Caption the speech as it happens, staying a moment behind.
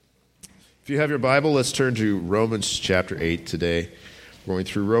If you have your Bible, let's turn to Romans chapter 8 today. We're going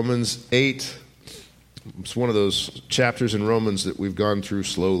through Romans 8. It's one of those chapters in Romans that we've gone through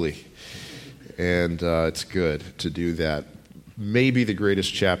slowly, and it's good to do that. Maybe the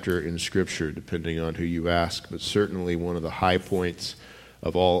greatest chapter in Scripture, depending on who you ask, but certainly one of the high points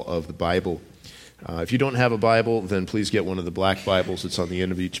of all of the Bible. If you don't have a Bible, then please get one of the black Bibles. It's on the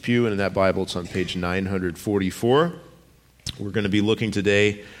end of each pew, and in that Bible, it's on page 944. We're going to be looking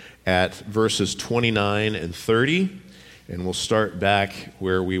today at verses 29 and 30, and we'll start back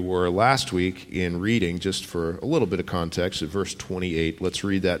where we were last week in reading, just for a little bit of context, at verse 28. Let's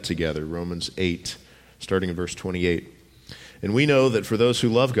read that together, Romans 8, starting in verse 28. And we know that for those who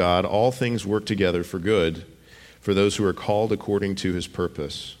love God, all things work together for good, for those who are called according to his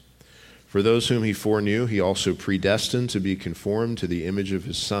purpose. For those whom he foreknew, he also predestined to be conformed to the image of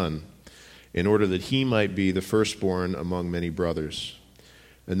his Son, in order that he might be the firstborn among many brothers.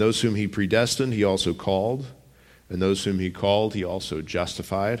 And those whom he predestined, he also called. And those whom he called, he also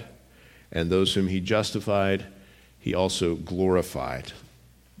justified. And those whom he justified, he also glorified.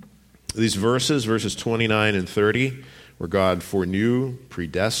 These verses 29 and 30, where God foreknew,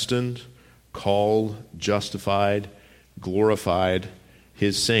 predestined, called, justified, glorified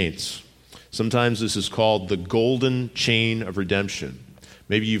his saints. Sometimes this is called the golden chain of redemption.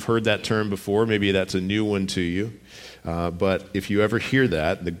 Maybe you've heard that term before. Maybe that's a new one to you. But if you ever hear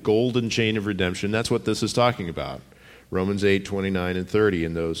that, the golden chain of redemption, that's what this is talking about. Romans 8, 29, and 30,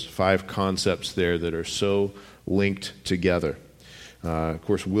 and those five concepts there that are so linked together. Of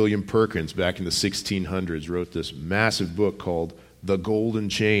course, William Perkins, back in the 1600s, wrote this massive book called The Golden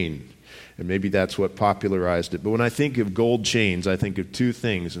Chain. And maybe that's what popularized it. But when I think of gold chains, I think of two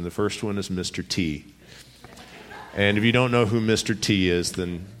things, and the first one is Mr. T. And if you don't know who Mr. T is,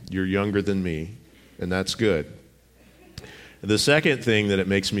 then you're younger than me, and that's good. The second thing that it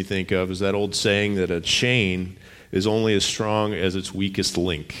makes me think of is that old saying that a chain is only as strong as its weakest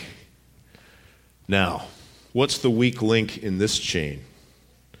link. Now, what's the weak link in this chain?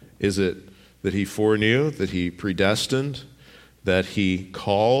 Is it that he foreknew, that he predestined, that he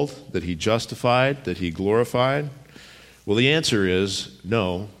called, that he justified, that he glorified? Well, the answer is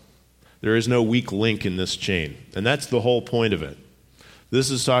no. There is no weak link in this chain. And that's the whole point of it. This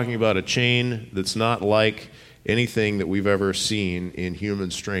is talking about a chain that's not like anything that we've ever seen in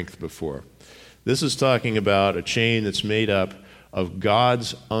human strength before. This is talking about a chain that's made up of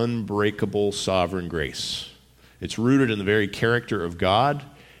God's unbreakable sovereign grace. It's rooted in the very character of God.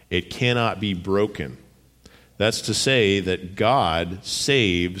 It cannot be broken. That's to say that God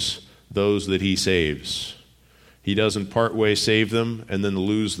saves those that he saves. He doesn't partway save them and then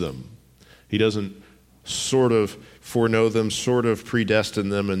lose them. He doesn't sort of foreknow them, sort of predestine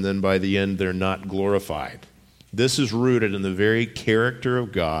them, and then by the end they're not glorified. This is rooted in the very character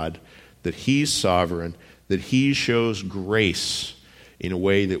of God, that he's sovereign, that he shows grace in a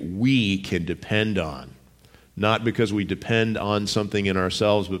way that we can depend on. Not because we depend on something in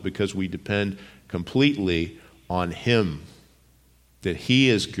ourselves, but because we depend completely on him. That he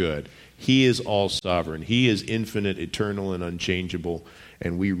is good. He is all sovereign. He is infinite, eternal, and unchangeable.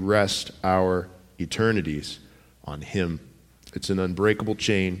 And we rest our eternities on him. It's an unbreakable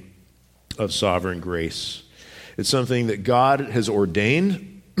chain of sovereign grace. It's something that God has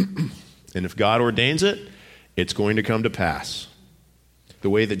ordained. And if God ordains it, it's going to come to pass. The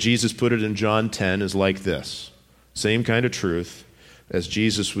way that Jesus put it in John 10 is like this. Same kind of truth. As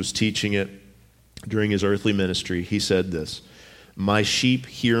Jesus was teaching it during his earthly ministry, he said this: "My sheep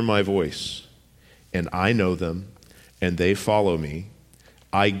hear my voice, and I know them, and they follow me.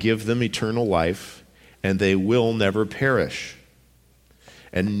 I give them eternal life, and they will never perish.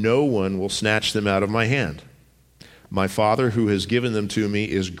 And no one will snatch them out of my hand. My Father who has given them to me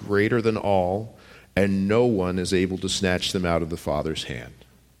is greater than all, and no one is able to snatch them out of the Father's hand."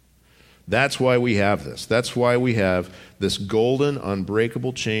 That's why we have this. That's why we have this golden,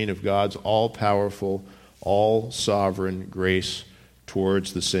 unbreakable chain of God's all-powerful, all-sovereign grace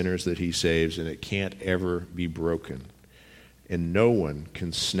towards the sinners that he saves, and it can't ever be broken. And no one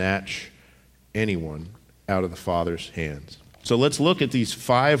can snatch anyone out of the Father's hands. So let's look at these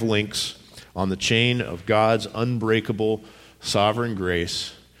five links on the chain of God's unbreakable sovereign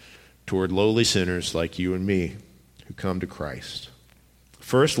grace toward lowly sinners like you and me who come to Christ.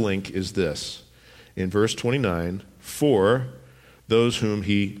 First link is this. In verse 29, for those whom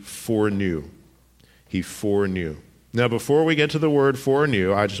he foreknew. He foreknew. Now, before we get to the word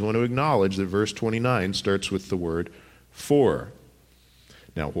foreknew, I just want to acknowledge that verse 29 starts with the word for.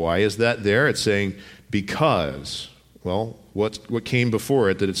 Now, why is that there? It's saying because. Well, what came before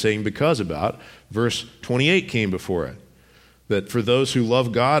it that it's saying because about? Verse 28 came before it. that for those who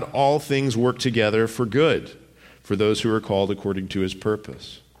love God, all things work together for good, for those who are called according to his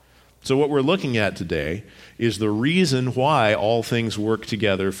purpose. So what we're looking at today is the reason why all things work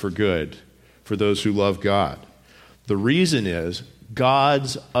together for good, for those who love God. The reason is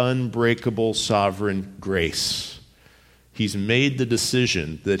God's unbreakable sovereign grace. He's made the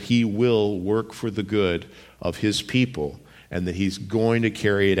decision that he will work for the good of his people and that he's going to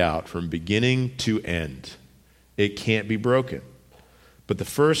carry it out from beginning to end. It can't be broken. But the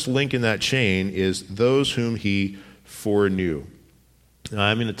first link in that chain is those whom he foreknew. Now,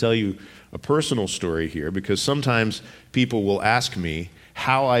 I'm going to tell you a personal story here because sometimes people will ask me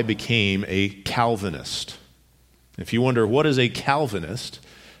how I became a Calvinist. If you wonder, what is a Calvinist?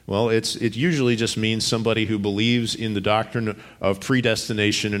 Well, it usually just means somebody who believes in the doctrine of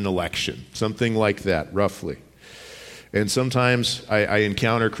predestination and election, something like that, roughly. And sometimes I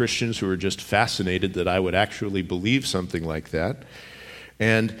encounter Christians who are just fascinated that I would actually believe something like that.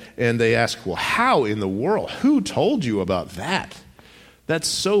 And they ask, well, how in the world? Who told you about that? That's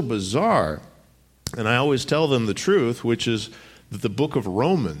so bizarre. And I always tell them the truth, which is that the book of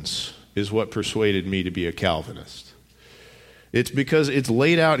Romans is what persuaded me to be a Calvinist. It's because it's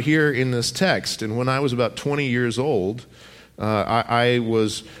laid out here in this text. And when I was about 20 years old, I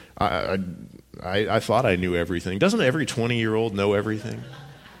thought I knew everything. Doesn't every 20-year-old know everything?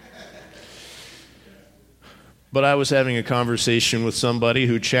 But I was having a conversation with somebody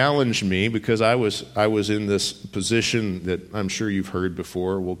who challenged me because I was in this position that I'm sure you've heard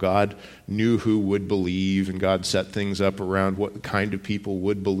before. Well, God knew who would believe, and God set things up around what kind of people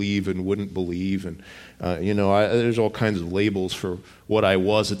would believe and wouldn't believe. And, there's all kinds of labels for what I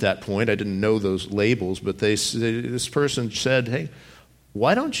was at that point. I didn't know those labels, but this person said, hey,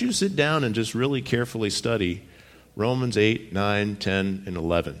 why don't you sit down and just really carefully study Romans 8, 9, 10, and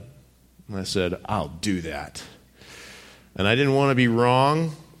 11? And I said, I'll do that. And I didn't want to be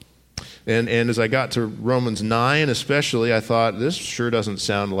wrong. And as I got to Romans 9 especially, I thought, this sure doesn't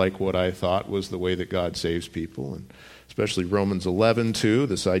sound like what I thought was the way that God saves people. And especially Romans 11 too,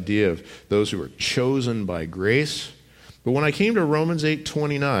 this idea of those who are chosen by grace. But when I came to Romans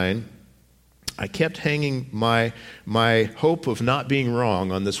 8:29, I kept hanging my hope of not being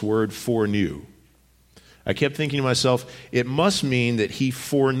wrong on this word foreknew. I kept thinking to myself, it must mean that he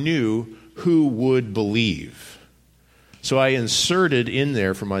foreknew who would believe. So I inserted in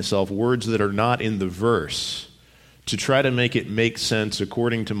there for myself words that are not in the verse to try to make it make sense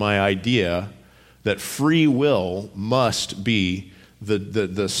according to my idea that free will must be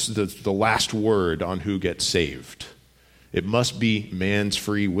the last word on who gets saved. It must be man's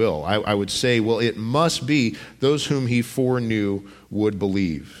free will. I would say, well, it must be those whom he foreknew would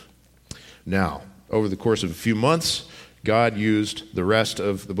believe. Now, over the course of a few months, God used the rest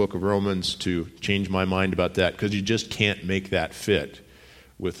of the book of Romans to change my mind about that because you just can't make that fit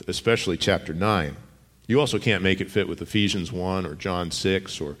with especially chapter 9. You also can't make it fit with Ephesians 1 or John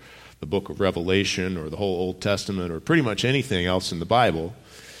 6 or the book of Revelation or the whole Old Testament or pretty much anything else in the Bible.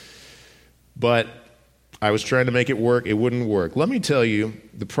 But I was trying to make it work. It wouldn't work. Let me tell you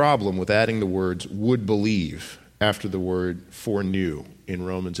the problem with adding the words would believe after the word foreknew in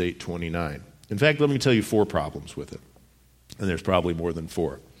Romans 8:29. In fact, let me tell you 4 problems with it. And there's probably more than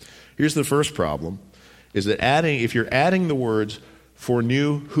 4. Here's the first problem, is that if you're adding the words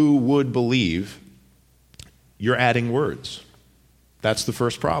foreknew who would believe, you're adding words. That's the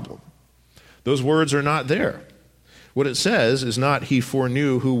first problem. Those words are not there. What it says is not he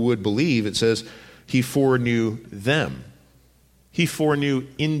foreknew who would believe. It says he foreknew them. He foreknew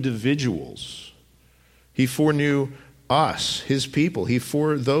individuals. He foreknew us, his people.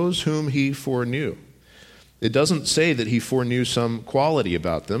 Those whom he foreknew. It doesn't say that he foreknew some quality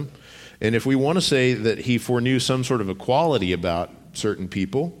about them. And if we want to say that he foreknew some sort of a quality about certain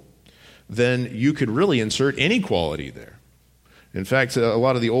people, then you could really insert any quality there. In fact, a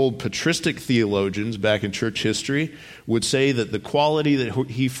lot of the old patristic theologians back in church history would say that the quality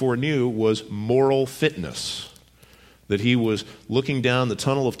that he foreknew was moral fitness, that he was looking down the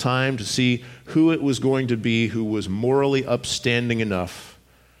tunnel of time to see who it was going to be who was morally upstanding enough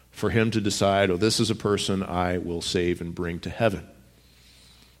for him to decide, this is a person I will save and bring to heaven.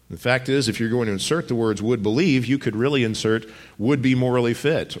 The fact is, if you're going to insert the words would believe, you could really insert would be morally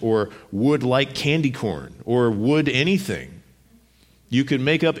fit, or would like candy corn, or would anything. You could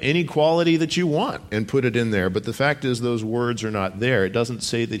make up any quality that you want and put it in there, but the fact is those words are not there. It doesn't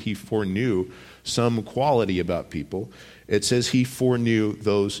say that he foreknew some quality about people. It says he foreknew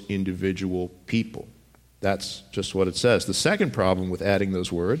those individual people. That's just what it says. The second problem with adding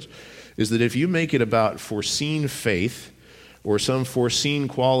those words is that if you make it about foreseen faith or some foreseen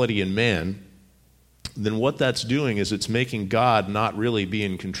quality in man, then what that's doing is it's making God not really be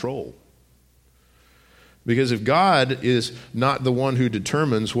in control. Because if God is not the one who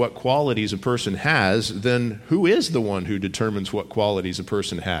determines what qualities a person has, then who is the one who determines what qualities a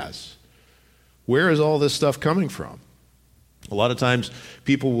person has? Where is all this stuff coming from? A lot of times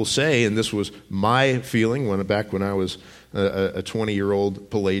people will say, and this was my feeling back when I was a 20-year-old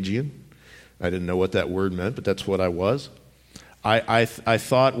Pelagian. I didn't know what that word meant, but that's what I was. I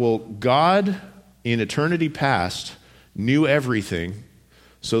thought, well, God in eternity past knew everything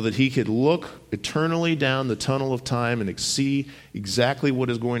so that he could look eternally down the tunnel of time and see exactly what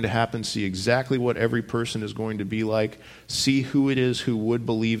is going to happen, see exactly what every person is going to be like, see who it is who would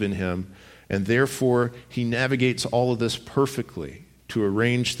believe in him, and therefore he navigates all of this perfectly to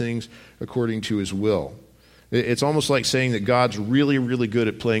arrange things according to his will. It's almost like saying that God's really, really good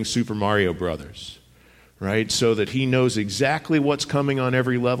at playing Super Mario Brothers, right? So that he knows exactly what's coming on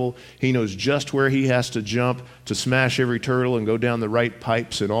every level. He knows just where he has to jump to smash every turtle and go down the right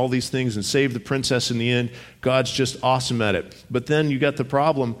pipes and all these things and save the princess in the end. God's just awesome at it. But then you got the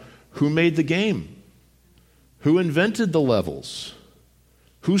problem, who made the game? Who invented the levels?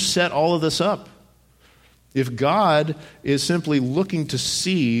 Who set all of this up? If God is simply looking to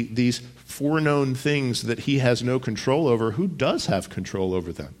see these foreknown things that he has no control over, who does have control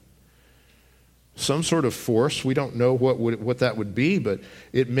over them? Some sort of force. We don't know what that would be, but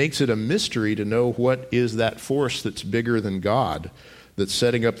it makes it a mystery to know what is that force that's bigger than God, that's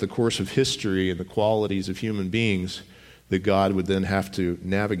setting up the course of history and the qualities of human beings that God would then have to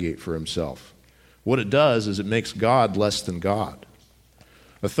navigate for himself. What it does is it makes God less than God.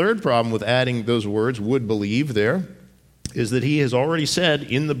 A third problem with adding those words, would believe, there, is that he has already said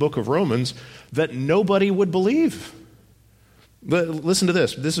in the book of Romans that nobody would believe. But listen to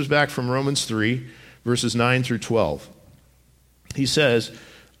this. This is back from Romans 3, verses 9 through 12. He says,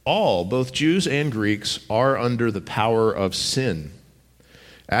 all, both Jews and Greeks, are under the power of sin.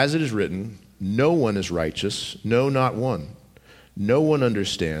 As it is written, no one is righteous, no, not one. No one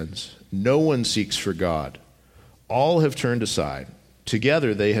understands, no one seeks for God. All have turned aside.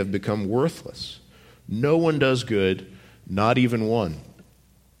 Together they have become worthless. No one does good, not even one.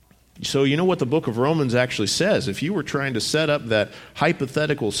 So you know what the book of Romans actually says? If you were trying to set up that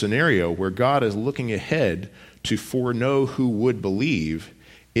hypothetical scenario where God is looking ahead to foreknow who would believe,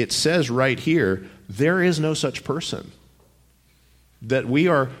 it says right here, there is no such person. That we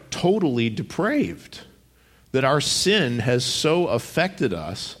are totally depraved. That our sin has so affected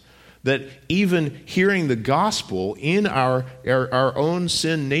us that even hearing the gospel in our own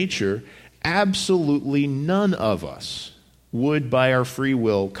sin nature, absolutely none of us would by our free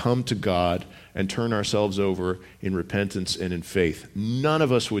will come to God and turn ourselves over in repentance and in faith. None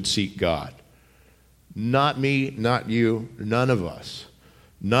of us would seek God. Not me, not you, none of us.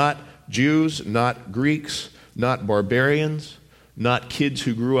 Not Jews, not Greeks, not barbarians, not kids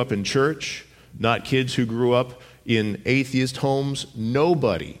who grew up in church, not kids who grew up in atheist homes.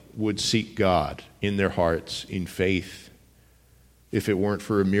 Nobody would seek God in their hearts in faith if it weren't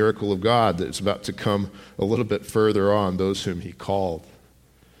for a miracle of God that's about to come a little bit further on, those whom he called.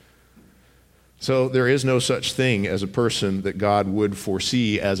 So there is no such thing as a person that God would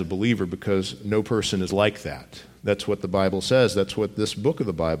foresee as a believer, because no person is like that. That's what the Bible says. That's what this book of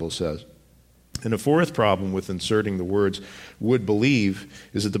the Bible says. And a fourth problem with inserting the words would believe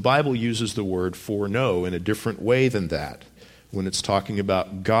is that the Bible uses the word foreknow in a different way than that when it's talking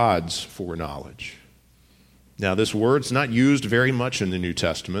about God's foreknowledge. Now, this word's not used very much in the New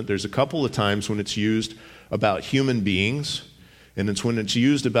Testament. There's a couple of times when it's used about human beings, and it's when it's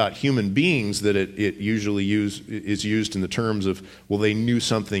used about human beings that it usually is used in the terms of, well, they knew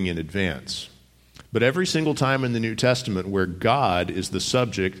something in advance. But every single time in the New Testament where God is the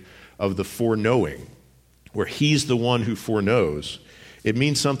subject of the foreknowing, where he's the one who foreknows, it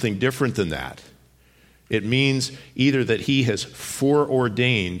means something different than that. It means either that he has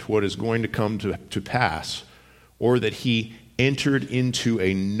foreordained what is going to come to pass, or that he entered into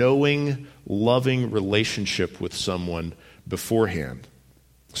a knowing, loving relationship with someone beforehand.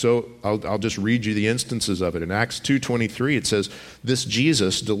 So I'll just read you the instances of it. In Acts 2:23, it says, this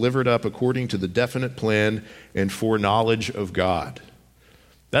Jesus delivered up according to the definite plan and foreknowledge of God.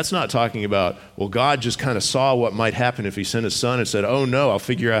 That's not talking about, well, God just kind of saw what might happen if he sent his son and said, oh no, I'll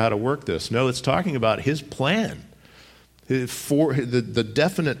figure out how to work this. No, it's talking about his plan. The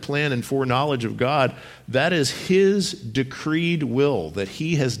definite plan and foreknowledge of God, that is his decreed will, that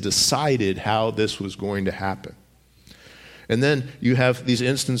he has decided how this was going to happen. And then you have these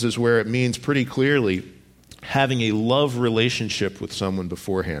instances where it means pretty clearly having a love relationship with someone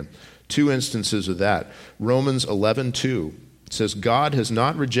beforehand. Two instances of that. Romans 11:2 It says, God has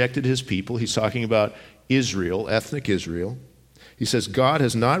not rejected his people. He's talking about Israel, ethnic Israel. He says, God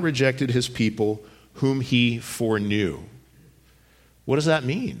has not rejected his people whom he foreknew. What does that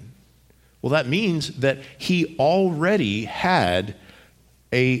mean? Well, that means that he already had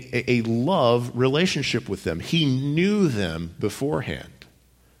a love relationship with them. He knew them beforehand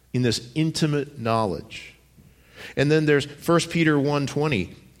in this intimate knowledge. And then there's 1 Peter 1:20.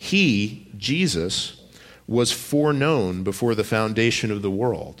 He, Jesus, was foreknown before the foundation of the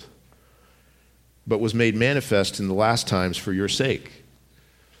world, but was made manifest in the last times for your sake.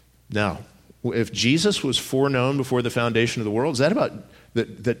 Now, if Jesus was foreknown before the foundation of the world, is that about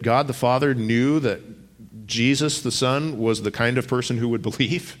that God the Father knew that Jesus the Son was the kind of person who would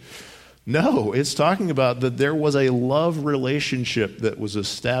believe? No, it's talking about that there was a love relationship that was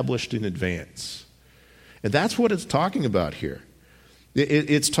established in advance. And that's what it's talking about here.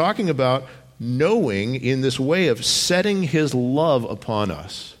 It's talking about knowing in this way of setting his love upon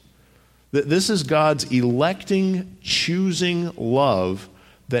us. This is God's electing, choosing love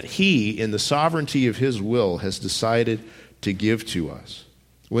that he, in the sovereignty of his will, has decided to give to us.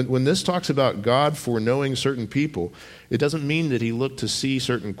 When this talks about God foreknowing certain people, it doesn't mean that he looked to see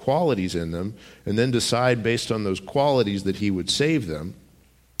certain qualities in them and then decide based on those qualities that he would save them.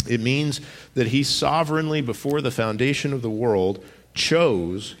 It means that he sovereignly, before the foundation of the world,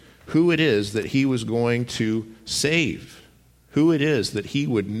 chose who it is that he was going to save, who it is that he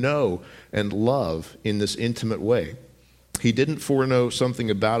would know and love in this intimate way. He didn't foreknow something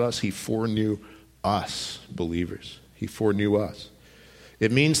about us, he foreknew us, believers. He foreknew us.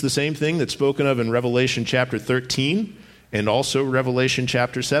 It means the same thing that's spoken of in Revelation chapter 13 and also Revelation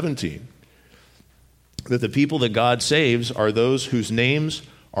chapter 17. That the people that God saves are those whose names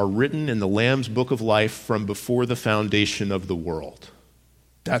are written in the Lamb's book of life from before the foundation of the world.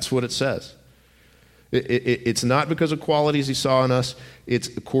 That's what it says. It's not because of qualities he saw in us. It's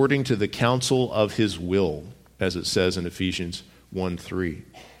according to the counsel of his will, as it says in Ephesians 1:3.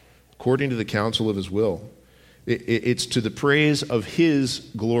 According to the counsel of his will. It's to the praise of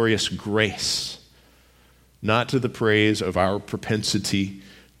his glorious grace, not to the praise of our propensity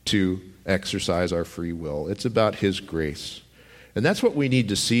to exercise our free will. It's about his grace. And that's what we need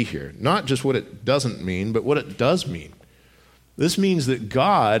to see here. Not just what it doesn't mean, but what it does mean. This means that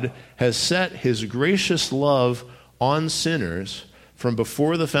God has set his gracious love on sinners from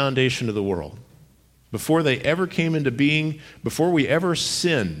before the foundation of the world. Before they ever came into being, before we ever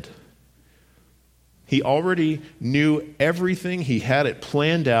sinned. He already knew everything. He had it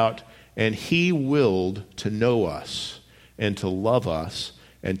planned out, and he willed to know us and to love us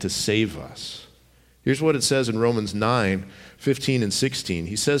and to save us. Here's what it says in Romans 9:15 and 16.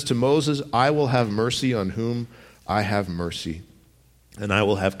 He says to Moses, I will have mercy on whom I have mercy, and I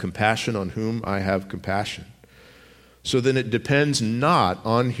will have compassion on whom I have compassion. So then it depends not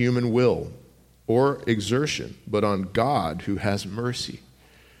on human will or exertion, but on God who has mercy.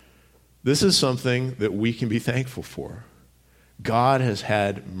 This is something that we can be thankful for. God has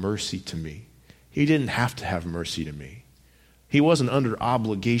had mercy to me. He didn't have to have mercy to me. He wasn't under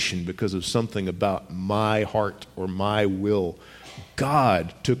obligation because of something about my heart or my will.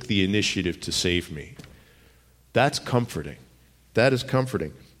 God took the initiative to save me. That's comforting. That is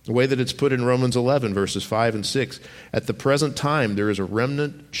comforting. The way that it's put in Romans 11, verses 5 and 6. At the present time, there is a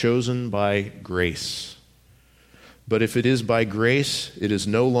remnant chosen by grace. But if it is by grace, it is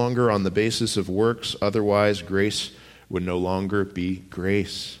no longer on the basis of works. Otherwise, grace would no longer be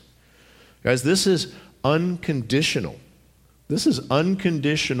grace. Guys, this is unconditional. This is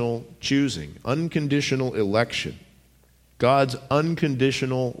unconditional choosing, unconditional election. God's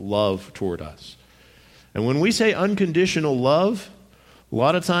unconditional love toward us. And when we say unconditional love, a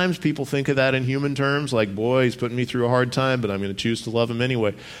lot of times people think of that in human terms, like, boy, he's putting me through a hard time, but I'm going to choose to love him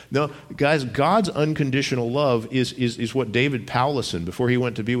anyway. No, guys, God's unconditional love is what David Powlison, before he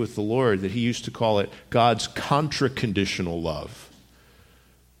went to be with the Lord, that he used to call it God's contra-conditional love.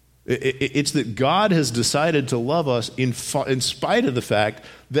 It's that God has decided to love us in spite of the fact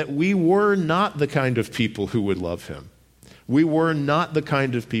that we were not the kind of people who would love him. We were not the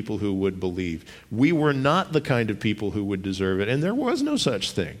kind of people who would believe. We were not the kind of people who would deserve it. And there was no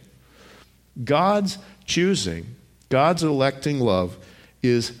such thing. God's choosing, God's electing love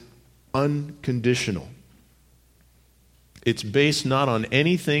is unconditional. It's based not on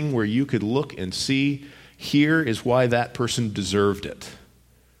anything where you could look and see, here is why that person deserved it.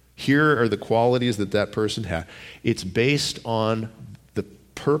 Here are the qualities that that person had. It's based on the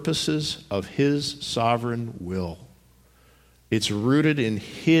purposes of his sovereign will. It's rooted in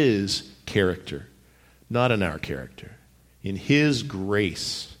his character, not in our character. In his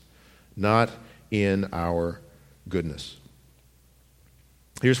grace, not in our goodness.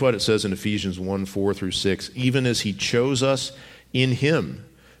 Here's what it says in Ephesians 1, 4 through 6. Even as he chose us in him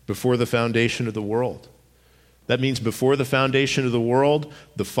before the foundation of the world. That means before the foundation of the world,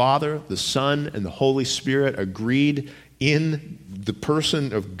 the Father, the Son, and the Holy Spirit agreed in the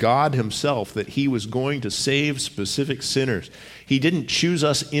person of God himself that he was going to save specific sinners. He didn't choose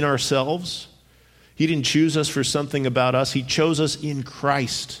us in ourselves. He didn't choose us for something about us. He chose us in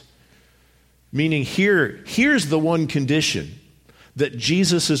Christ. Meaning here's the one condition, that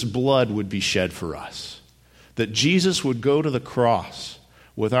Jesus' blood would be shed for us. That Jesus would go to the cross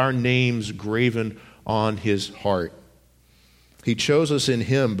with our names graven on his heart. He chose us in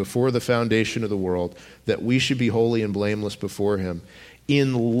him before the foundation of the world, that we should be holy and blameless before him.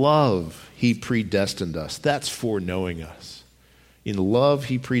 In love, he predestined us. That's foreknowing us. In love,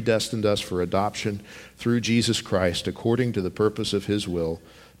 he predestined us for adoption through Jesus Christ, according to the purpose of his will,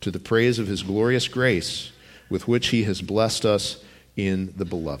 to the praise of his glorious grace, with which he has blessed us in the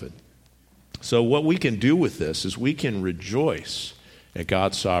beloved. So what we can do with this is we can rejoice at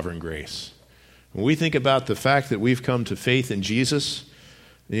God's sovereign grace. When we think about the fact that we've come to faith in Jesus,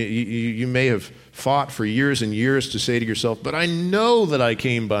 you may have fought for years and years to say to yourself, but I know that I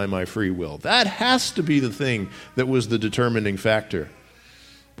came by my free will. That has to be the thing that was the determining factor.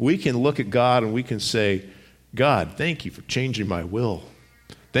 We can look at God and we can say, God, thank you for changing my will.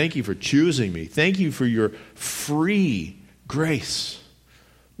 Thank you for choosing me. Thank you for your free grace.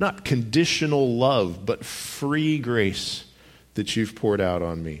 Not conditional love, but free grace that you've poured out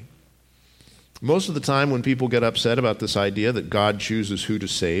on me. Most of the time when people get upset about this idea that God chooses who to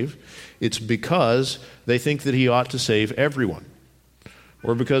save, it's because they think that he ought to save everyone.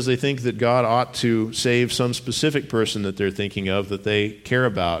 Or because they think that God ought to save some specific person that they're thinking of, that they care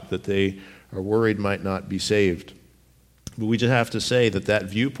about, that they are worried might not be saved. But we just have to say that that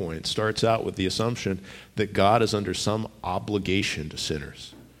viewpoint starts out with the assumption that God is under some obligation to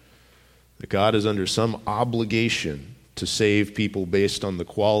sinners. That God is under some obligation to save people based on the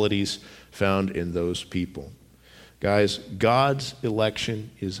qualities found in those people. Guys, God's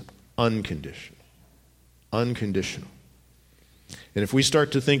election is unconditional. Unconditional. And if we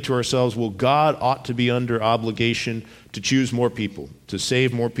start to think to ourselves, well, God ought to be under obligation to choose more people, to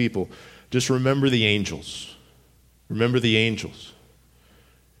save more people, just remember the angels. Remember the angels.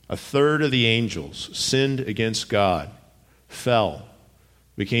 A third of the angels sinned against God, fell,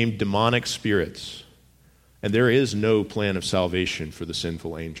 became demonic spirits, and there is no plan of salvation for the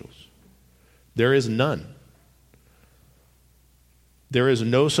sinful angels. There is none. There is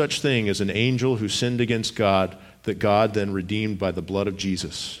no such thing as an angel who sinned against God that God then redeemed by the blood of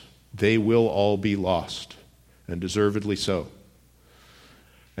Jesus. They will all be lost, and deservedly so.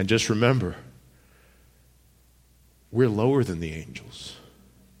 And just remember, we're lower than the angels.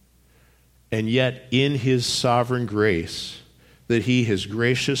 And yet, in his sovereign grace, that he has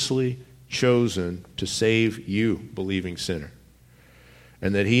graciously chosen to save you, believing sinner.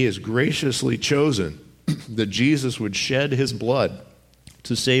 And that he has graciously chosen that Jesus would shed his blood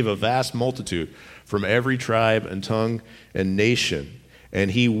to save a vast multitude from every tribe and tongue and nation. And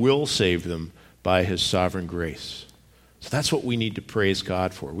he will save them by his sovereign grace. So that's what we need to praise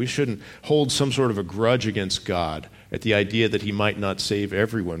God for. We shouldn't hold some sort of a grudge against God at the idea that he might not save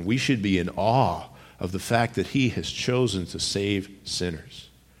everyone. We should be in awe of the fact that he has chosen to save sinners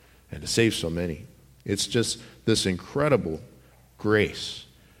and to save so many. It's just this incredible grace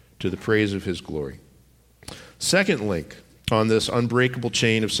to the praise of his glory. Second link on this unbreakable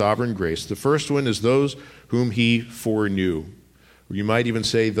chain of sovereign grace. The first one is those whom he foreknew. Or you might even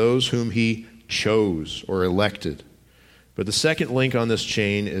say those whom he chose or elected. But the second link on this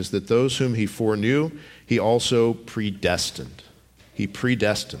chain is that those whom he foreknew, he also predestined. He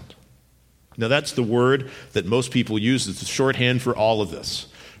predestined. Now that's the word that most people use as the shorthand for all of this.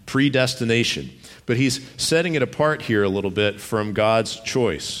 Predestination. But he's setting it apart here a little bit from God's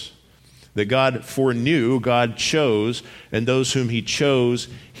choice. That God foreknew, God chose, and those whom he chose,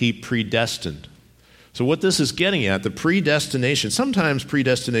 he predestined. So what this is getting at, the predestination, sometimes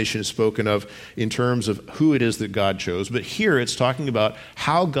predestination is spoken of in terms of who it is that God chose, but here it's talking about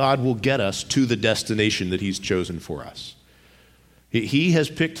how God will get us to the destination that he's chosen for us. He has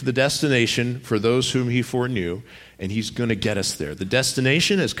picked the destination for those whom he foreknew, and he's going to get us there. The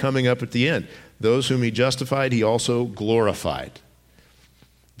destination is coming up at the end. Those whom he justified, he also glorified.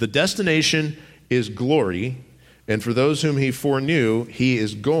 The destination is glory, and for those whom he foreknew, he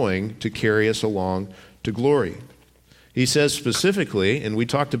is going to carry us along to glory. He says specifically, and we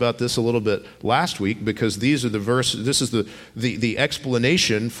talked about this a little bit last week, because these are the verses. This is the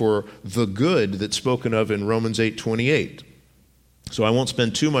explanation for the good that's spoken of in Romans 8:28. So I won't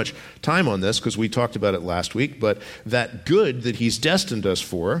spend too much time on this because we talked about it last week, but that good that he's destined us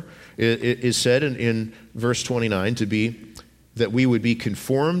for is said in verse 29 to be that we would be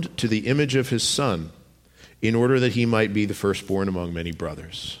conformed to the image of his Son in order that he might be the firstborn among many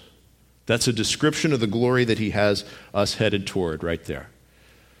brothers. That's a description of the glory that he has us headed toward right there.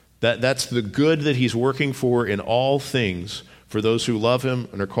 That's the good that he's working for in all things for those who love him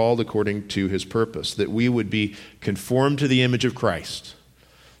and are called according to his purpose, that we would be conformed to the image of Christ,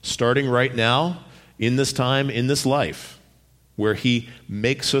 starting right now, in this time, in this life, where he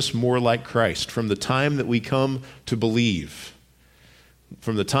makes us more like Christ. From the time that we come to believe,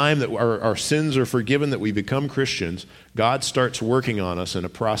 from the time that our sins are forgiven, that we become Christians, God starts working on us in a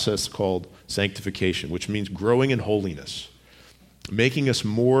process called sanctification, which means growing in holiness, making us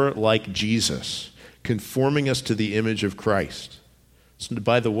more like Jesus, conforming us to the image of Christ. So,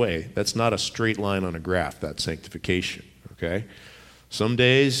 by the way, that's not a straight line on a graph, that's sanctification, okay? Some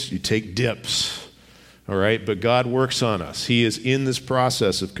days you take dips, all right? But God works on us. He is in this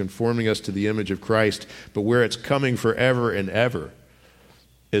process of conforming us to the image of Christ, but where it's coming forever and ever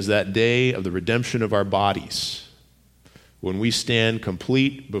is that day of the redemption of our bodies, when we stand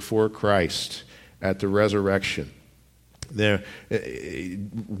complete before Christ at the resurrection.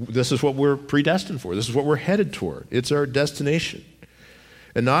 This is what we're predestined for. This is what we're headed toward. It's our destination.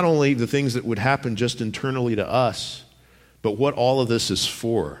 And not only the things that would happen just internally to us, but what all of this is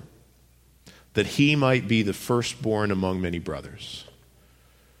for. That he might be the firstborn among many brothers.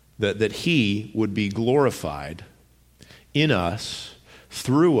 That he would be glorified in us,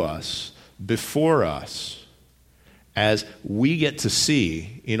 through us, before us, as we get to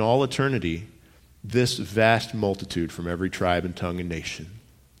see in all eternity this vast multitude from every tribe and tongue and nation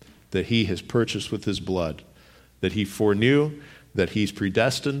that he has purchased with his blood, that he foreknew, that he's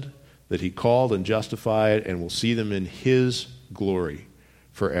predestined, that he called and justified, and will see them in his glory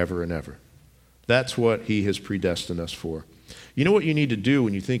forever and ever. That's what he has predestined us for. You know what you need to do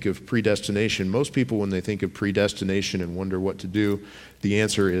when you think of predestination? Most people, when they think of predestination and wonder what to do, the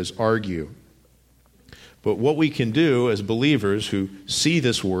answer is argue. But what we can do as believers who see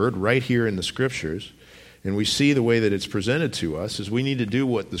this word right here in the Scriptures, and we see the way that it's presented to us, is we need to do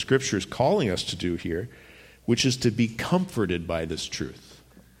what the Scripture is calling us to do here, which is to be comforted by this truth.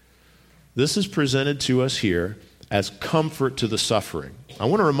 This is presented to us here as comfort to the suffering. I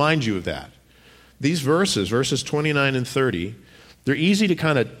want to remind you of that. These verses 29 and 30, they're easy to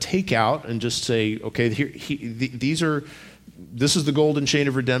kind of take out and just say, okay, this is the golden chain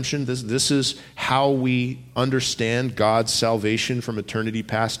of redemption. This is how we understand God's salvation from eternity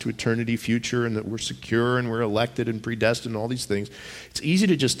past to eternity future, and that we're secure and we're elected and predestined, all these things. It's easy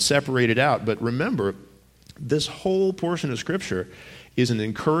to just separate it out, but remember, this whole portion of Scripture is an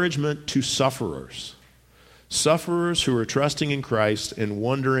encouragement to sufferers. Sufferers who are trusting in Christ and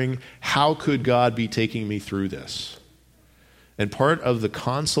wondering, how could God be taking me through this? And part of the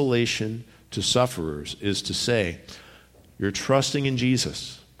consolation to sufferers is to say, you're trusting in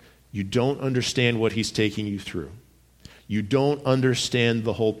Jesus. You don't understand what he's taking you through. You don't understand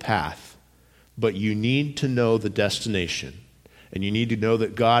the whole path, but you need to know the destination, and you need to know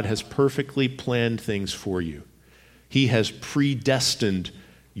that God has perfectly planned things for you. He has predestined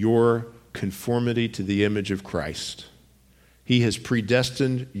your conformity to the image of Christ. He has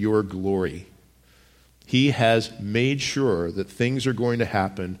predestined your glory. He has made sure that things are going to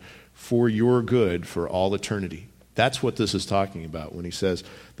happen for your good for all eternity. That's what this is talking about when he says,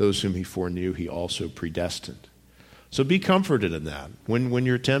 those whom he foreknew, he also predestined. So be comforted in that. When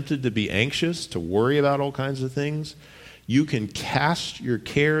you're tempted to be anxious, to worry about all kinds of things, you can cast your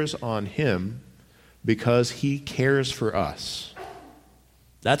cares on him because he cares for us.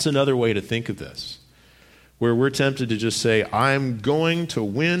 That's another way to think of this, where we're tempted to just say, I'm going to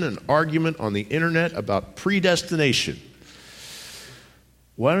win an argument on the internet about predestination.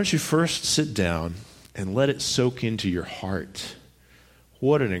 Why don't you first sit down and let it soak into your heart?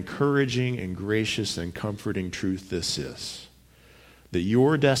 What an encouraging and gracious and comforting truth this is, that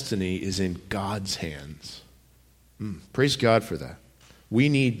your destiny is in God's hands. Praise God for that. We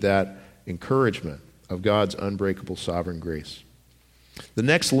need that encouragement of God's unbreakable sovereign grace. The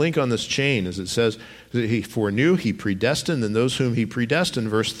next link on this chain is it says that he foreknew, he predestined, and those whom he predestined,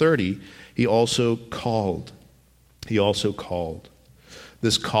 verse 30, he also called. He also called.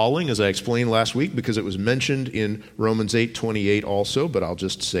 This calling, as I explained last week, because it was mentioned in Romans 8:28 also, but I'll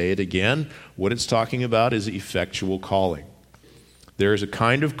just say it again, what it's talking about is effectual calling. There is a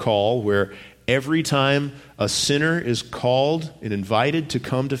kind of call where every time a sinner is called and invited to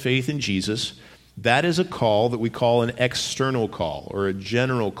come to faith in Jesus, that is a call that we call an external call or a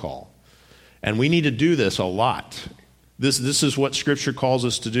general call. And we need to do this a lot This is what Scripture calls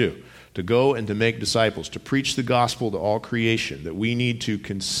us to do, to go and to make disciples, to preach the gospel to all creation, that we need to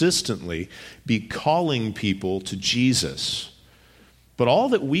consistently be calling people to Jesus. But all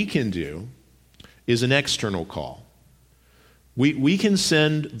that we can do is an external call. We can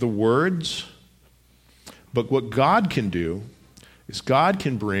send the words, but what God can do is God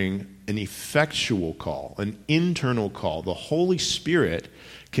can bring an effectual call, an internal call. The Holy Spirit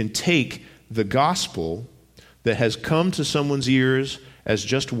can take the gospel that has come to someone's ears as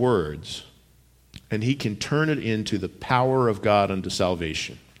just words, and he can turn it into the power of God unto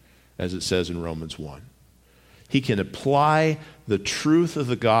salvation, as it says in Romans 1. He can apply the truth of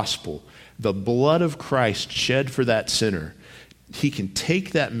the gospel, the blood of Christ shed for that sinner. He can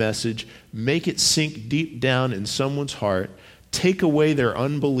take that message, make it sink deep down in someone's heart, take away their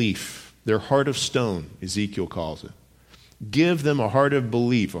unbelief, their heart of stone, Ezekiel calls it. Give them a heart of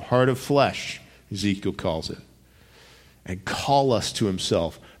belief, a heart of flesh, Ezekiel calls it. And call us to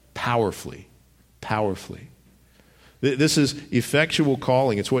himself powerfully, powerfully. This is effectual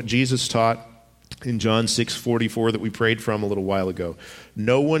calling. It's what Jesus taught in John 6:44 that we prayed from a little while ago.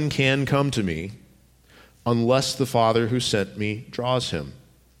 No one can come to me unless the Father who sent me draws him,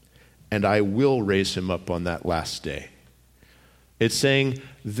 and I will raise him up on that last day. It's saying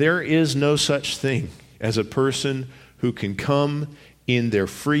there is no such thing as a person who can come in their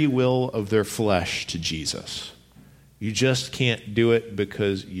free will of their flesh to Jesus. You just can't do it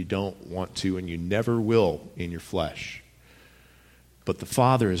because you don't want to, and you never will in your flesh. But the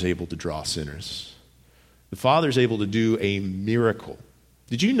Father is able to draw sinners. The Father is able to do a miracle.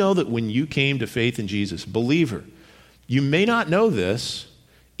 Did you know that when you came to faith in Jesus, believer, you may not know this,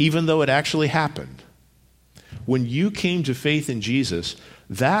 even though it actually happened. When you came to faith in Jesus,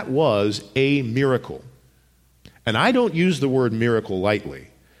 that was a miracle. And I don't use the word miracle lightly.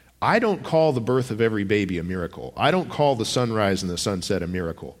 I don't call the birth of every baby a miracle. I don't call the sunrise and the sunset a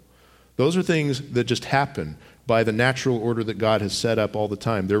miracle. Those are things that just happen by the natural order that God has set up all the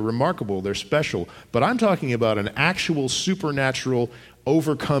time. They're remarkable, they're special, but I'm talking about an actual supernatural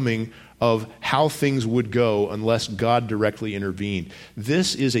overcoming of how things would go unless God directly intervened.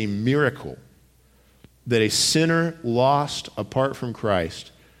 This is a miracle that a sinner lost apart from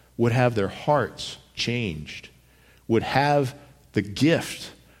Christ would have their hearts changed, would have the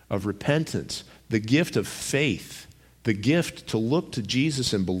gift of repentance, the gift of faith, the gift to look to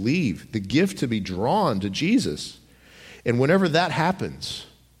Jesus and believe, the gift to be drawn to Jesus. And whenever that happens,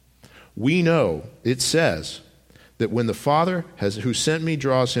 we know, it says, that when the Father who sent me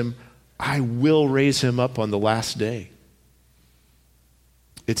draws him, I will raise him up on the last day.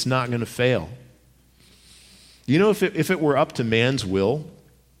 It's not going to fail. You know, if it were up to man's will,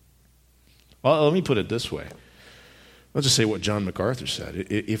 well, let me put it this way. I'll just say what John MacArthur said.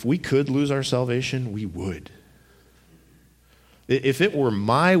 If we could lose our salvation, we would. If it were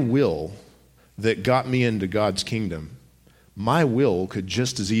my will that got me into God's kingdom, my will could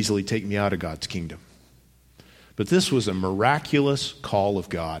just as easily take me out of God's kingdom. But this was a miraculous call of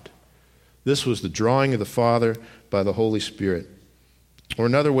God. This was the drawing of the Father by the Holy Spirit. Or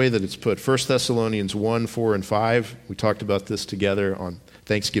another way that it's put, 1 Thessalonians 1, 4, and 5, we talked about this together on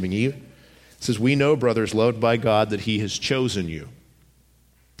Thanksgiving Eve. It says, we know, brothers, loved by God, that he has chosen you.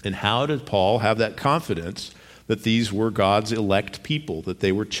 And how did Paul have that confidence that these were God's elect people, that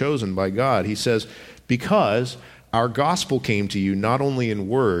they were chosen by God? He says, because our gospel came to you not only in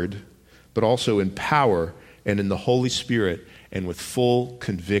word, but also in power and in the Holy Spirit and with full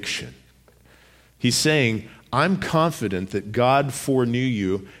conviction. He's saying, I'm confident that God foreknew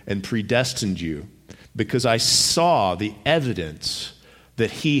you and predestined you because I saw the evidence that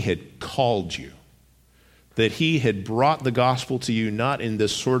he had called you, that he had brought the gospel to you not in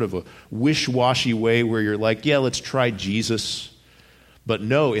this sort of a wish-washy way where you're like, yeah, let's try Jesus, but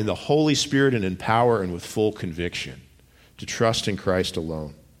no, in the Holy Spirit and in power and with full conviction, to trust in Christ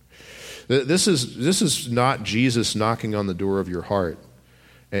alone. This is not Jesus knocking on the door of your heart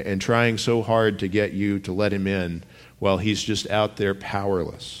and trying so hard to get you to let him in while he's just out there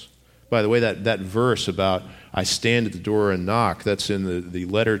powerless. By the way, that verse about I stand at the door and knock, that's in the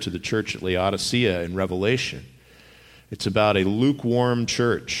letter to the church at Laodicea in Revelation. It's about a lukewarm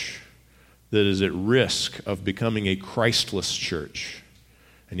church that is at risk of becoming a Christless church.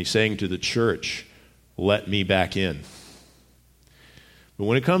 And he's saying to the church, let me back in. But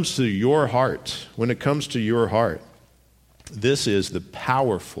when it comes to your heart, this is the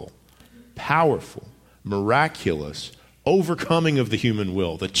powerful, miraculous overcoming of the human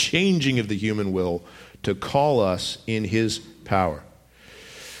will, the changing of the human will to call us in his power.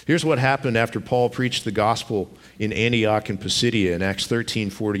 Here's what happened after Paul preached the gospel in Antioch and Pisidia in Acts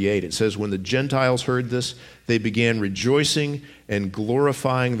 13:48. It says, when the Gentiles heard this, they began rejoicing and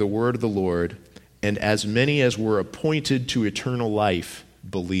glorifying the word of the Lord, and as many as were appointed to eternal life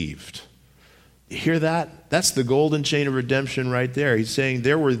believed. You hear that? That's the golden chain of redemption right there. He's saying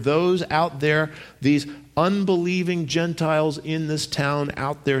there were those out there, these unbelieving Gentiles in this town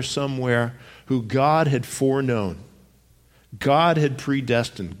out there somewhere, who God had foreknown. God had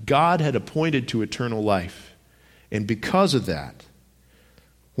predestined. God had appointed to eternal life. And because of that,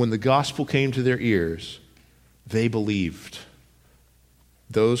 when the gospel came to their ears, they believed.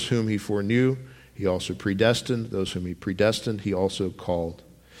 Those whom he foreknew, he also predestined. Those whom he predestined, he also called.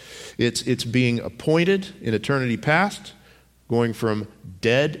 It's being appointed in eternity past, going from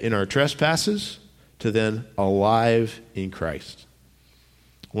dead in our trespasses to then alive in Christ.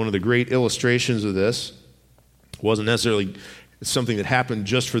 One of the great illustrations of this wasn't necessarily something that happened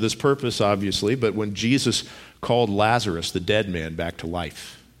just for this purpose, obviously, but when Jesus called Lazarus, the dead man, back to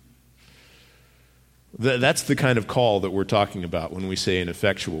life. That's the kind of call that we're talking about when we say an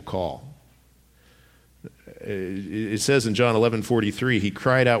effectual call. It says in John 11:43, he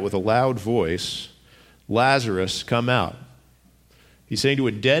cried out with a loud voice, Lazarus, come out. He's saying to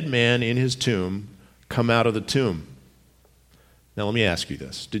a dead man in his tomb, come out of the tomb. Now let me ask you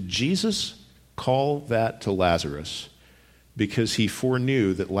this. Did Jesus call that to Lazarus because he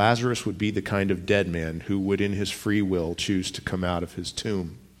foreknew that Lazarus would be the kind of dead man who would in his free will choose to come out of his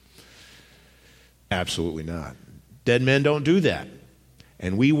tomb? Absolutely not. Dead men don't do that.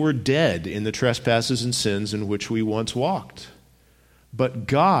 And we were dead in the trespasses and sins in which we once walked. But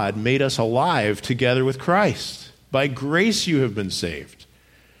God made us alive together with Christ. By grace you have been saved.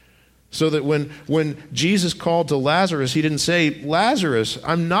 So that when Jesus called to Lazarus, he didn't say, Lazarus,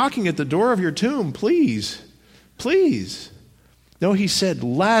 I'm knocking at the door of your tomb, please, please. No, he said,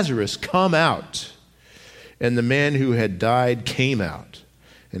 Lazarus, come out. And the man who had died came out,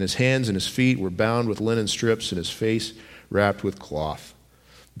 and his hands and his feet were bound with linen strips, and his face wrapped with cloth.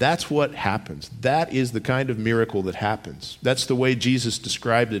 That's what happens. That is the kind of miracle that happens. That's the way Jesus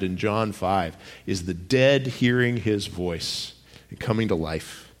described it in John 5, is the dead hearing his voice and coming to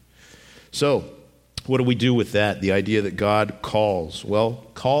life. So, what do we do with that? The idea that God calls. Well,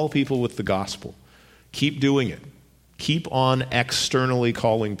 call people with the gospel. Keep doing it. Keep on externally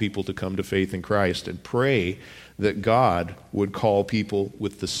calling people to come to faith in Christ, and pray that God would call people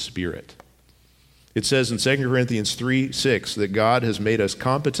with the Spirit. It says in 2 Corinthians 3:6 that God has made us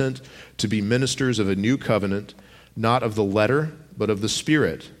competent to be ministers of a new covenant, not of the letter, but of the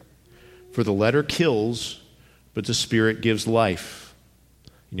Spirit. For the letter kills, but the Spirit gives life.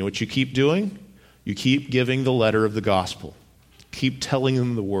 You know what you keep doing? You keep giving the letter of the gospel. Keep telling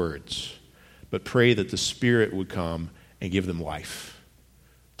them the words, but pray that the Spirit would come and give them life,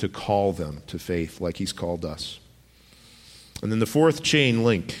 to call them to faith like he's called us. And then the fourth chain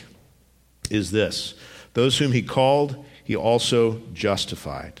link is this. Those whom he called, he also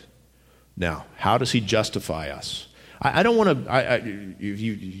justified. Now, how does he justify us? I don't want to,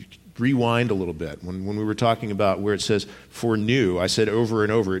 you rewind a little bit. When we were talking about where it says foreknew, I said over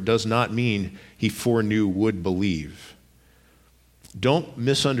and over, it does not mean he foreknew would believe. Don't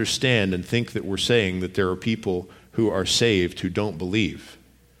misunderstand and think that we're saying that there are people who are saved who don't believe.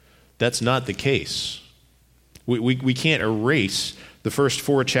 That's not the case. We can't erase the first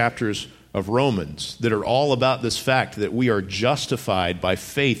 4 chapters of Romans that are all about this fact that we are justified by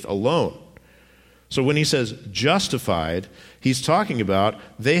faith alone. So when he says justified, he's talking about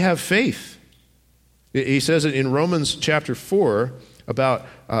they have faith. He says it in Romans chapter 4 about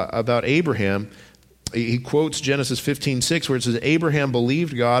Abraham. He quotes Genesis 15:6 where it says, Abraham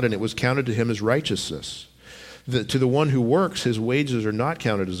believed God and it was counted to him as righteousness. To the one who works, his wages are not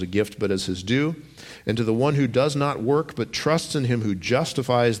counted as a gift but as his due. And to the one who does not work but trusts in him who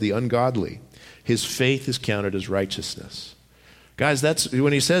justifies the ungodly, his faith is counted as righteousness. Guys, that's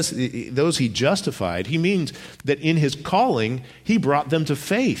when he says those he justified, he means that in his calling, he brought them to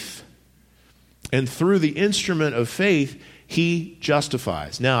faith. And through the instrument of faith, he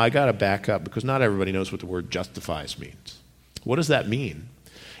justifies. Now, I got to back up because not everybody knows what the word justifies means. What does that mean?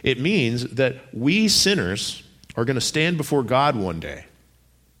 It means that we sinners are going to stand before God one day.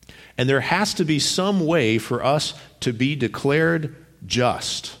 And there has to be some way for us to be declared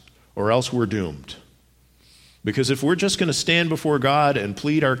just, or else we're doomed. Because if we're just going to stand before God and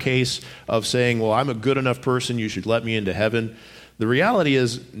plead our case of saying, well, I'm a good enough person, you should let me into heaven, the reality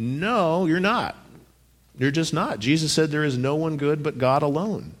is, no, you're not. You're just not. Jesus said there is no one good but God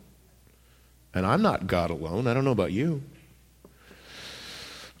alone. And I'm not God alone. I don't know about you.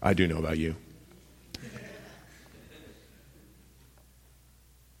 I do know about you.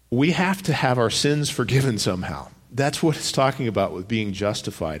 we have to have our sins forgiven somehow. That's what it's talking about with being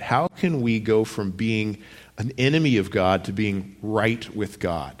justified. How can we go from being an enemy of God to being right with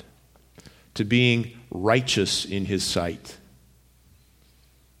God, to being righteous in his sight?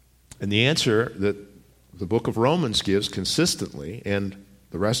 And the answer that the book of Romans gives consistently, and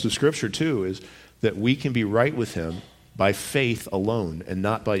the rest of Scripture too, is that we can be right with him by faith alone and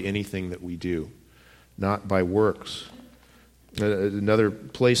not by anything that we do, not by works. Another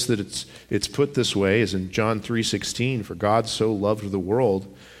place that it's put this way is in John 3:16, for God so loved the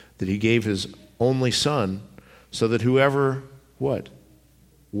world that he gave his only son so that whoever, what?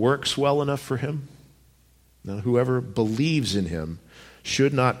 Works well enough for him? No, whoever believes in him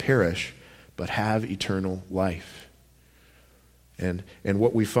should not perish but have eternal life. And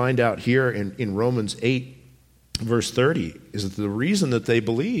what we find out here in Romans 8, verse 30, is that the reason that they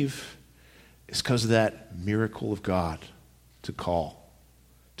believe is because of that miracle of God to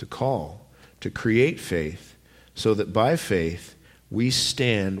create faith, so that by faith we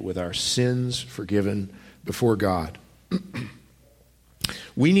stand with our sins forgiven before God.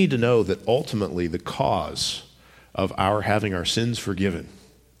 We need to know that ultimately the cause of our having our sins forgiven,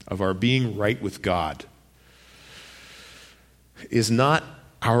 of our being right with God, is not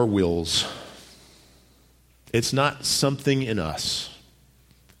our wills. It's not something in us.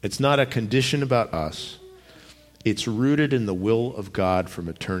 It's not a condition about us. It's rooted in the will of God from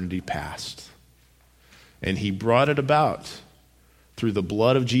eternity past. And he brought it about through the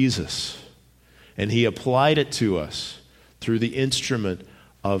blood of Jesus. And he applied it to us through the instrument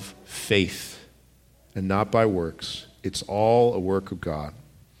of faith and not by works. It's all a work of God.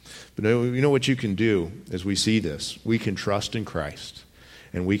 But you know what you can do as we see this? We can trust in Christ.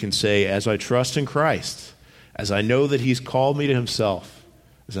 And we can say, as I trust in Christ, as I know that he's called me to himself,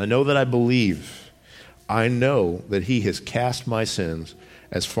 as I know that I believe, I know that he has cast my sins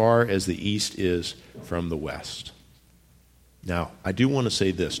as far as the east is from the west. Now, I do want to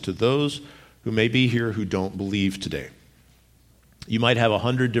say this to those who may be here who don't believe today. You might have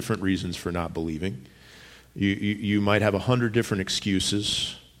 100 different reasons for not believing. You might have 100 different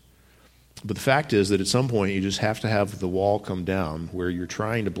excuses. But the fact is that at some point you just have to have the wall come down where you're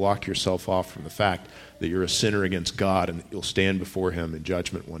trying to block yourself off from the fact that you're a sinner against God and that you'll stand before him in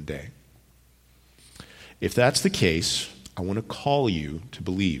judgment one day. If that's the case, I want to call you to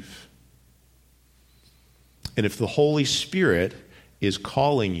believe. And if the Holy Spirit is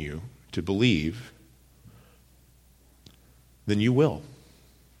calling you to believe, then you will.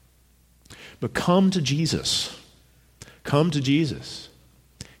 But come to Jesus. Come to Jesus.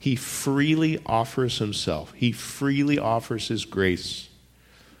 He freely offers himself. He freely offers his grace.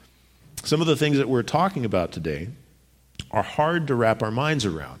 Some of the things that we're talking about today are hard to wrap our minds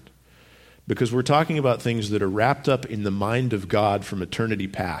around because we're talking about things that are wrapped up in the mind of God from eternity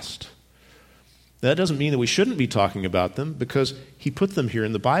past. That doesn't mean that we shouldn't be talking about them because he put them here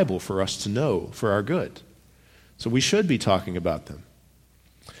in the Bible for us to know for our good. So we should be talking about them.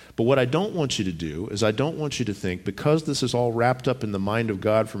 But what I don't want you to do is I don't want you to think because this is all wrapped up in the mind of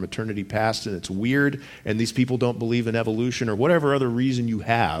God from eternity past and it's weird and these people don't believe in evolution or whatever other reason you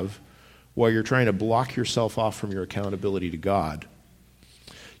have while you're trying to block yourself off from your accountability to God.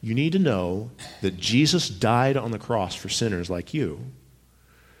 You need to know that Jesus died on the cross for sinners like you,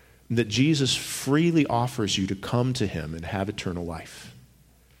 and that Jesus freely offers you to come to him and have eternal life.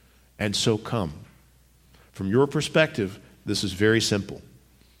 And so come. From your perspective, this is very simple.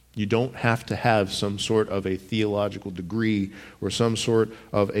 You don't have to have some sort of a theological degree or some sort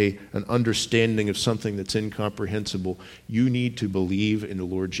of an understanding of something that's incomprehensible. You need to believe in the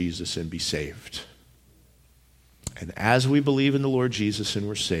Lord Jesus and be saved. And as we believe in the Lord Jesus and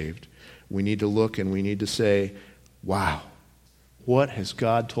we're saved, we need to look and we need to say, wow, what has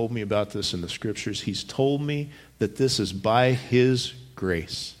God told me about this in the Scriptures? He's told me that this is by his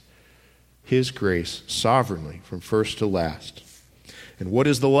grace sovereignly from first to last. And what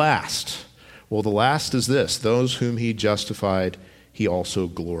is the last? Well, the last is this: those whom he justified, he also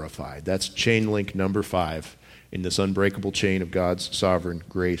glorified. That's chain link number 5 in this unbreakable chain of God's sovereign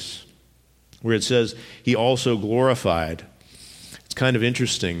grace, where it says he also glorified. It's kind of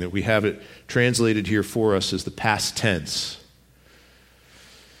interesting that we have it translated here for us as the past tense.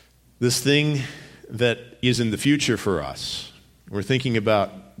 This thing that is in the future for us. We're thinking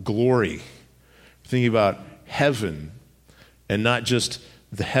about glory, thinking about heaven, and not just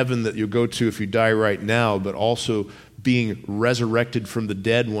the heaven that you'll go to if you die right now, but also being resurrected from the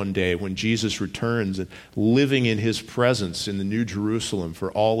dead one day when Jesus returns and living in his presence in the New Jerusalem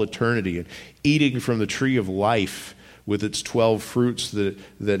for all eternity and eating from the tree of life with its 12 fruits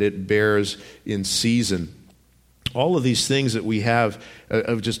that it bears in season. all of these things that we have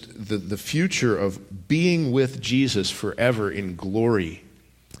of just the future of being with Jesus forever in glory.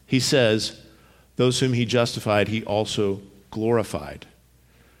 He says, those whom he justified, he also glorified.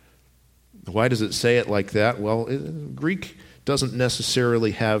 Why does it say it like that? Well, Greek doesn't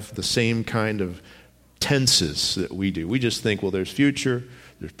necessarily have the same kind of tenses that we do. We just think, well, there's future,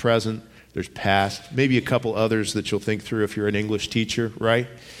 there's present, there's past, maybe a couple others that you'll think through if you're an English teacher, right?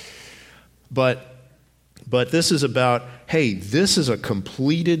 But this is about, hey, this is a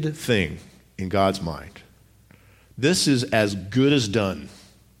completed thing in God's mind. This is as good as done.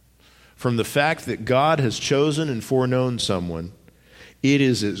 From the fact that God has chosen and foreknown someone, it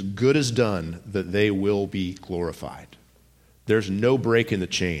is as good as done that they will be glorified. There's no break in the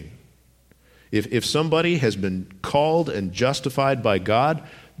chain. If somebody has been called and justified by God,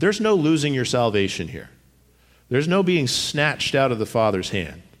 there's no losing your salvation here. There's no being snatched out of the Father's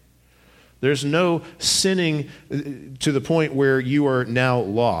hand. There's no sinning to the point where you are now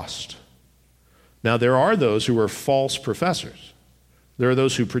lost. Now, there are those who are false professors. There are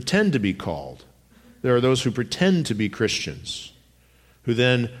those who pretend to be called. There are those who pretend to be Christians, who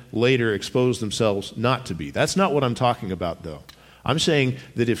then later expose themselves not to be. That's not what I'm talking about, though. I'm saying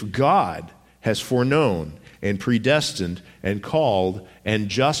that if God has foreknown and predestined and called and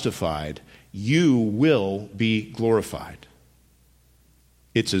justified, you will be glorified.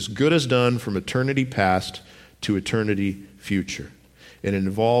 It's as good as done from eternity past to eternity future. And it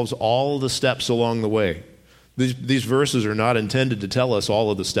involves all the steps along the way. These verses are not intended to tell us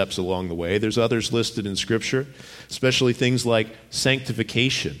all of the steps along the way. There's others listed in Scripture, especially things like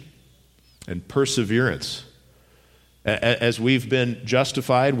sanctification and perseverance. As we've been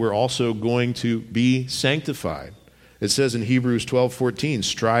justified, we're also going to be sanctified. It says in Hebrews 12:14,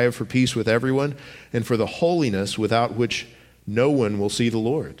 strive for peace with everyone and for the holiness without which no one will see the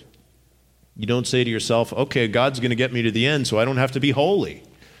Lord. You don't say to yourself, okay, God's going to get me to the end, so I don't have to be holy.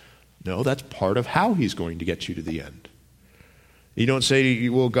 No, that's part of how he's going to get you to the end. You don't say,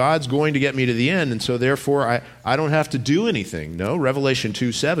 well, God's going to get me to the end, and so therefore I don't have to do anything. No, Revelation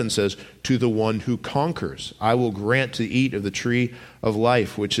 2:7 says, to the one who conquers, I will grant to eat of the tree of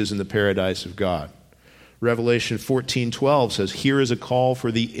life, which is in the paradise of God. Revelation 14:12 says, here is a call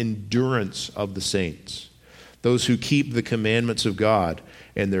for the endurance of the saints, those who keep the commandments of God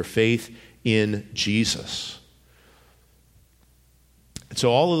and their faith in Jesus. So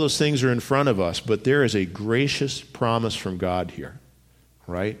all of those things are in front of us, but there is a gracious promise from God here,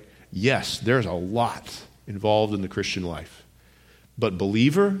 right? Yes, there's a lot involved in the Christian life. But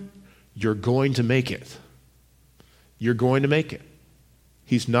believer, you're going to make it. You're going to make it.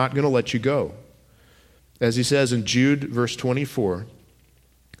 He's not going to let you go. As he says in Jude, verse 24,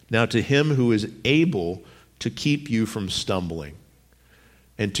 now to him who is able to keep you from stumbling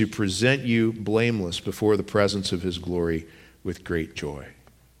and to present you blameless before the presence of his glory with great joy.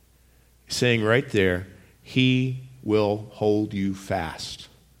 He's saying right there, he will hold you fast.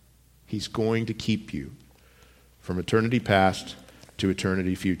 He's going to keep you from eternity past to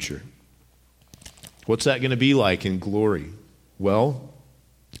eternity future. What's that going to be like in glory? Well,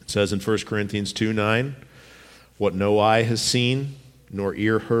 it says in 1 Corinthians 2:9, what no eye has seen, nor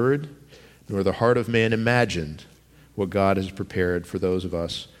ear heard, nor the heart of man imagined, what God has prepared for those of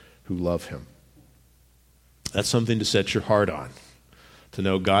us who love him. That's something to set your heart on, to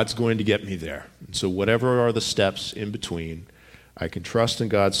know God's going to get me there. And so whatever are the steps in between, I can trust in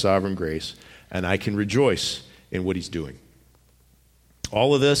God's sovereign grace, and I can rejoice in what he's doing.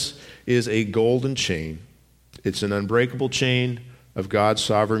 All of this is a golden chain. It's an unbreakable chain of God's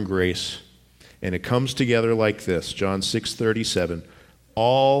sovereign grace, and it comes together like this, John 6:37,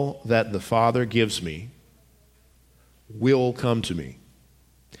 all that the Father gives me will come to me,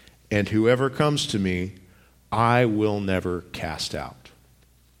 and whoever comes to me, I will never cast out.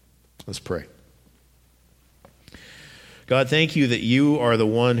 Let's pray. God, thank you that you are the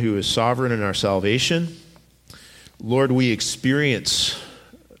one who is sovereign in our salvation. Lord, we experience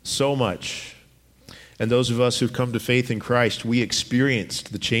so much. And those of us who've come to faith in Christ, we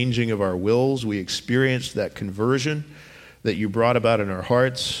experienced the changing of our wills. We experienced that conversion that you brought about in our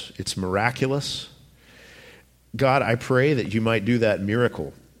hearts. It's miraculous. God, I pray that you might do that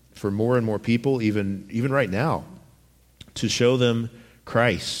miracle for more and more people, even right now, to show them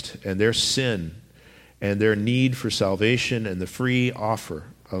Christ and their sin and their need for salvation and the free offer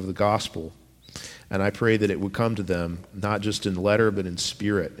of the gospel. And I pray that it would come to them, not just in letter, but in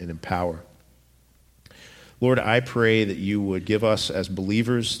spirit and in power. Lord, I pray that you would give us as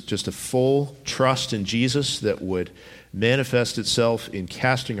believers just a full trust in Jesus that would manifest itself in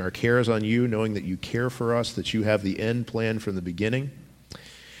casting our cares on you, knowing that you care for us, that you have the end plan from the beginning.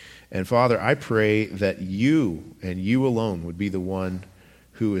 And Father, I pray that you and you alone would be the one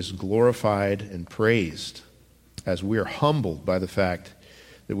who is glorified and praised as we are humbled by the fact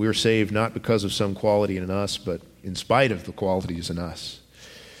that we are saved not because of some quality in us, but in spite of the qualities in us.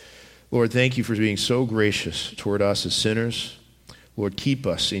 Lord, thank you for being so gracious toward us as sinners. Lord, keep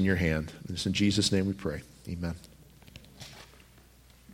us in your hand. And it's in Jesus' name we pray. Amen.